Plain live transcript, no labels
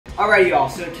Alright y'all,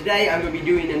 so today I'm going to be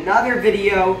doing another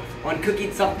video on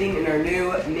cooking something in our new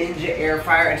Ninja air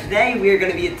fryer. And today we are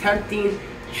going to be attempting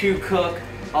to cook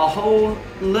a whole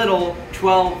little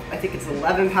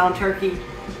 11-pound turkey.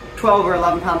 12 or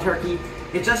 11-pound turkey.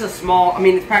 It's just a small,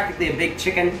 it's practically a big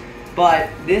chicken.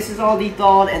 But this is all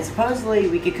de-thawed and supposedly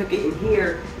we could cook it in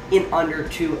here in under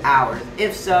 2 hours.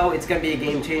 If so, it's going to be a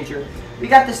game changer. We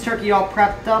got this turkey all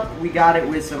prepped up. We got it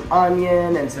with some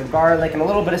onion and some garlic and a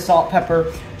little bit of salt,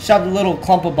 pepper. Shoved a little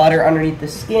clump of butter underneath the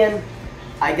skin.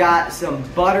 I got some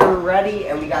butter ready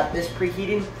and we got this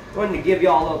preheating. I wanted to give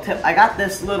y'all a little tip. I got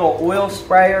this little oil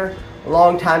sprayer a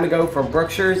long time ago from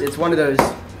Brookshire's. It's one of those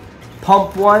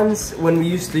pump ones. When we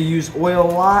used to use oil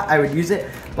a lot, I would use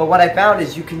it. But what I found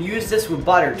is you can use this with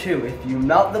butter too. If you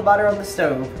melt the butter on the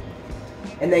stove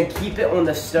and then keep it on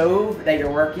the stove that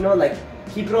you're working on, like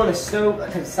keep it on a stove,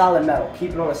 because it's solid metal,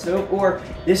 keep it on a stove. Or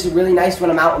this is really nice when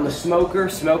I'm out on the smoker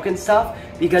smoking stuff,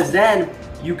 because then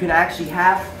you can actually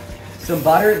have some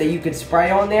butter that you could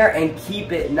spray on there and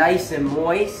keep it nice and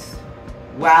moist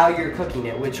while you're cooking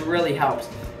it, which really helps.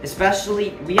 Especially,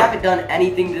 we haven't done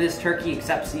anything to this turkey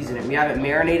except season it. We haven't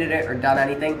marinated it or done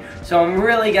anything. So I'm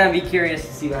really gonna be curious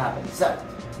to see what happens. So,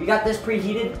 we got this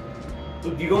preheated.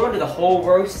 If you go into the whole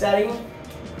roast setting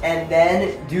and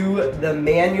then do the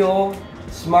manual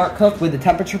smart cook with the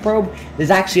temperature probe,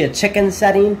 there's actually a chicken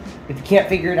setting. If you can't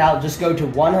figure it out, just go to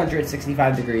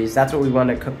 165 degrees. That's what we want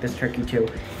to cook this turkey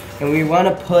to. And we want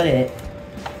to put it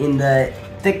in the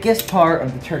thickest part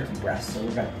of the turkey breast. So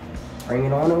we're gonna bring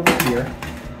it on over here.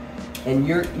 And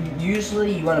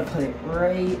usually you want to put it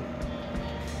right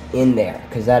in there,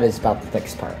 because that is about the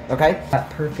thickest part, okay? That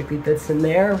perfectly fits in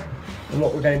there. And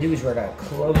what we're gonna do is we're gonna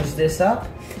close this up.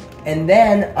 And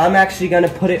then I'm actually gonna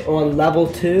put it on level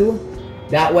 2.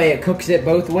 That way it cooks it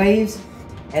both ways.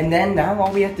 And then now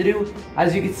all we have to do,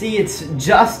 as you can see, it's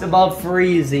just above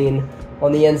freezing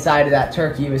on the inside of that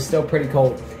turkey. It was still pretty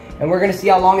cold. And we're gonna see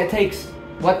how long it takes.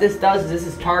 What this does is this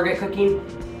is target cooking.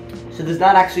 So there's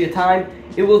not actually a time.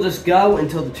 It will just go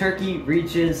until the turkey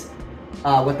reaches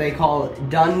what they call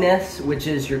doneness, which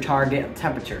is your target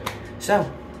temperature. So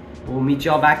we'll meet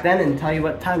y'all back then and tell you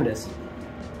what time it is.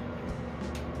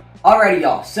 Alrighty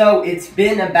y'all, so it's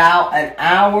been about an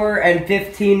hour and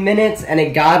 15 minutes and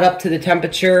it got up to the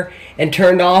temperature and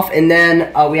turned off, and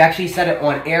then we actually set it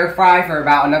on air fry for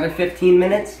about another 15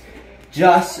 minutes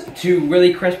just to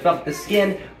really crisp up the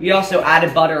skin. We also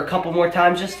added butter a couple more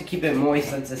times just to keep it moist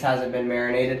since this hasn't been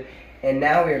marinated. And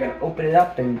now we're gonna open it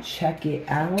up and check it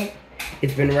out.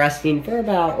 It's been resting for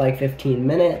about like 15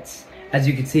 minutes. As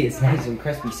you can see, it's nice and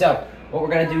crispy. So what we're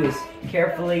gonna do is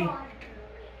carefully,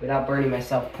 without burning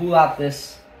myself, pull out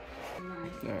this.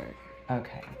 All right.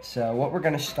 Okay, so what we're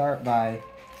gonna start by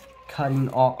cutting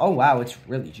off, oh wow, it's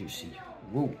really juicy.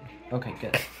 Woo, okay,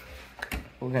 good.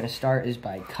 What we're gonna start is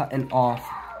by cutting off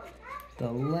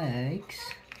the legs.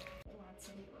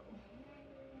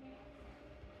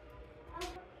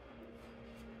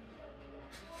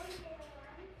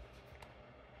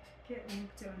 Get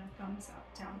linked doing a thumbs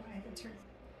up down by the turkey.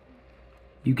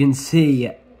 You can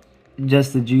see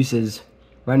just the juices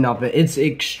running off it. It's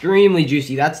extremely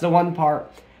juicy. That's the one part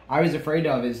I was afraid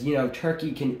of is,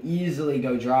 turkey can easily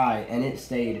go dry, and it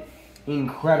stayed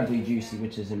incredibly juicy,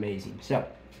 which is amazing. So,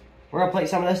 we're gonna plate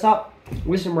some of this up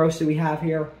with some roasted we have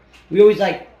here. We always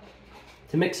like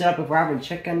to mix it up if we're having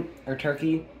chicken or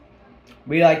turkey.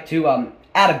 We like to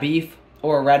add a beef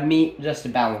or a red meat just to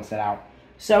balance it out.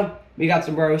 So, we got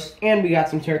some roast and we got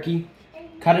some turkey.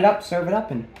 Cut it up, serve it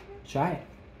up, and try it.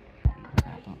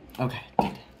 Okay,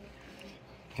 good.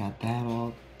 Got that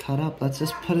all cut up. Let's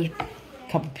just put a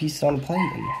couple pieces on the plate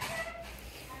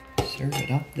and serve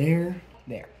it up there.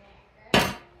 There.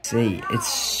 See, it's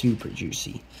super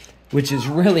juicy, which is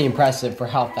really impressive for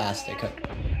how fast they cook.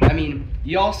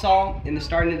 Y'all saw in the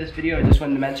starting of this video, I just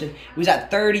wanted to mention, it was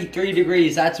at 33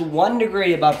 degrees. That's 1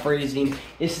 degree above freezing.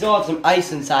 It still has some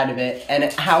ice inside of it, and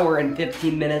an hour and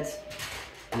 15 minutes,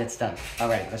 and it's done. All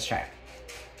right, let's try it.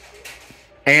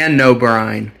 And no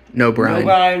brine. No brine. No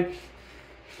brine.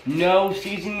 No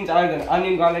seasonings other than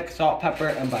onion, garlic, salt, pepper,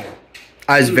 and butter.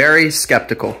 I was very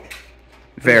skeptical.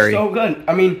 Very. It's so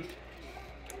good.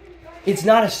 It's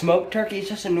not a smoked turkey. It's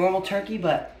just a normal turkey,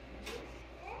 but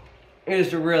it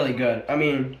is really good.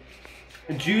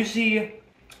 Juicy,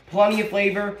 plenty of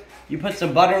flavor. You put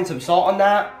some butter and some salt on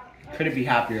that. Couldn't be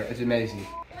happier. It's amazing.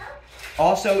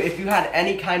 Also, if you had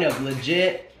any kind of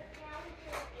legit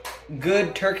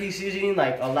good turkey seasoning,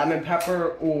 like a lemon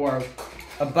pepper or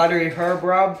a buttery herb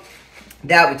rub,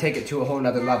 that would take it to a whole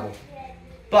nother level.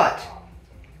 But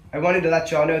I wanted to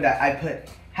let y'all know that I put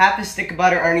half a stick of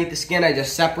butter underneath the skin. I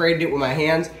just separated it with my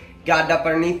hands, got it up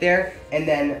underneath there, and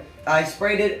then I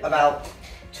sprayed it about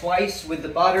twice with the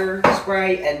butter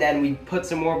spray, and then we put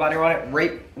some more butter on it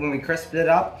right when we crisped it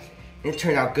up. It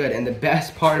turned out good, and the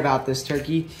best part about this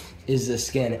turkey is the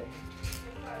skin.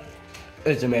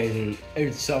 It's amazing.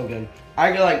 It's so good.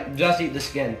 I could like just eat the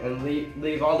skin and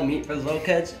leave all the meat for the little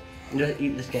kids and just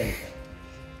eat the skin.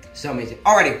 So amazing.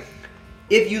 Alrighty,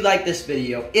 if you like this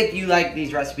video, if you like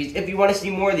these recipes, if you want to see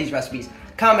more of these recipes,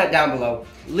 comment down below,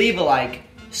 leave a like,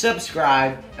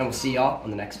 subscribe, and we'll see y'all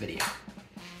on the next video.